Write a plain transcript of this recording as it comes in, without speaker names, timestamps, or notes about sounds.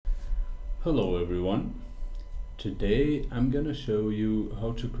Hello everyone. Today I'm gonna show you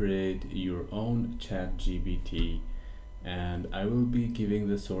how to create your own Chat-GPT, and I will be giving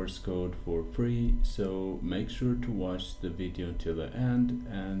the source code for free, so make sure to watch the video till the end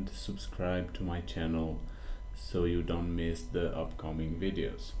and subscribe to my channel so you don't miss the upcoming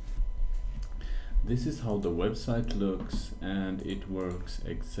videos. This is how the website looks, and it works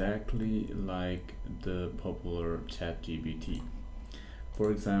exactly like the popular Chat-GPT. For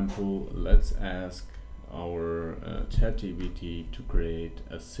example, let's ask our ChatGPT to create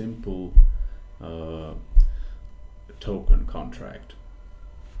a simple token contract.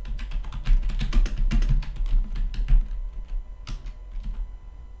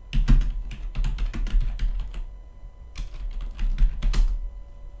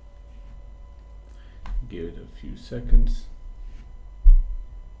 Give it a few seconds.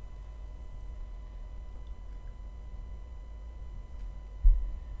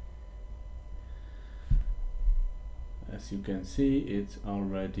 As you can see, it's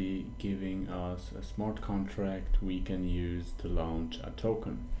already giving us a smart contract we can use to launch a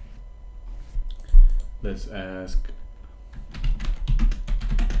token. Let's ask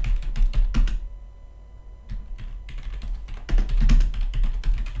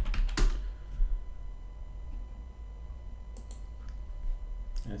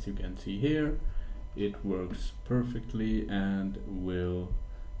as you can see here, it works perfectly and will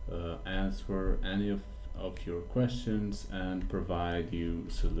answer any of your questions and provide you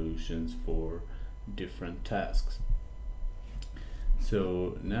solutions for different tasks.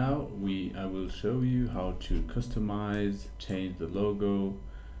 So now I will show you how to customize, change the logo,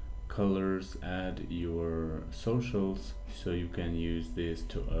 colors, add your socials, so you can use this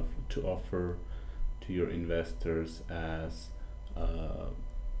to offer to your investors as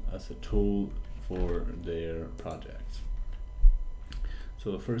a tool for their projects.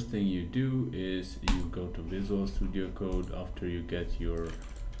 So the first thing you do is you go to Visual Studio Code after you get your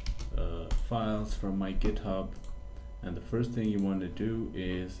files from my GitHub, and the first thing you want to do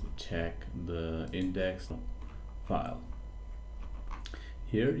is check the index file.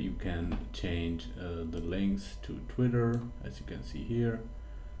 Here you can change the links to Twitter, as you can see here,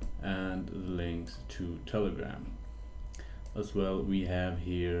 and the links to Telegram. As well, we have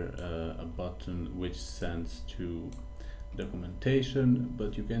here a button which sends to documentation,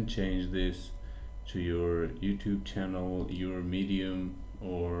 but you can change this to your YouTube channel, your Medium,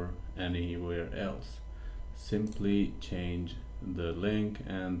 or anywhere else. Simply change the link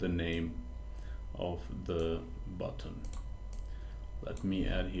and the name of the button. Let me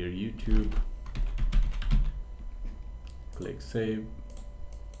add here YouTube. Click Save,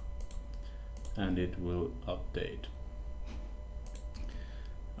 and it will update.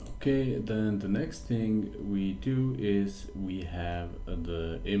 Okay, then the next thing we do is we have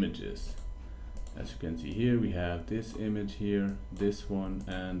the images. As you can see here, we have this image here, this one,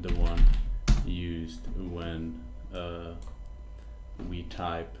 and the one used when we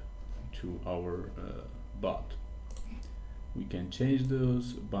type to our bot. We can change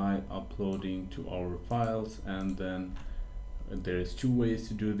those by uploading to our files, and then there's two ways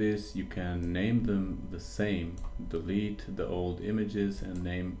to do this. You can name them the same, delete the old images and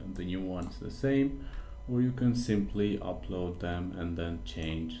name the new ones the same, or you can simply upload them and then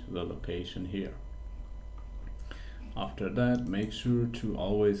change the location here. After that, make sure to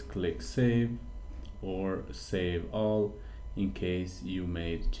always click Save or Save All in case you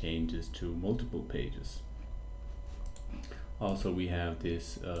made changes to multiple pages. Also, we have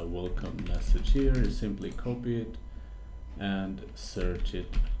this welcome message here. You simply copy it and search it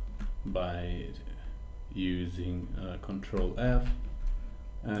by using Control F,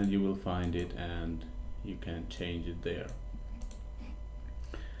 and you will find it and you can change it there.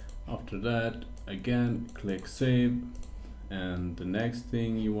 After that, again click Save, and the next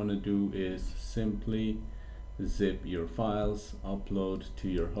thing you want to do is simply zip your files, upload to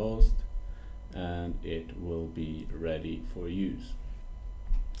your host, and it will be ready for use.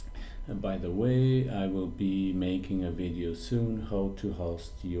 And by the way, I will be making a video soon how to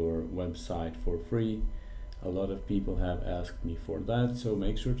host your website for free. A lot of people have asked me for that, so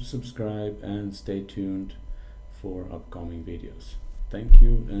make sure to subscribe and stay tuned for upcoming videos. Thank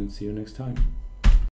you, and see you next time.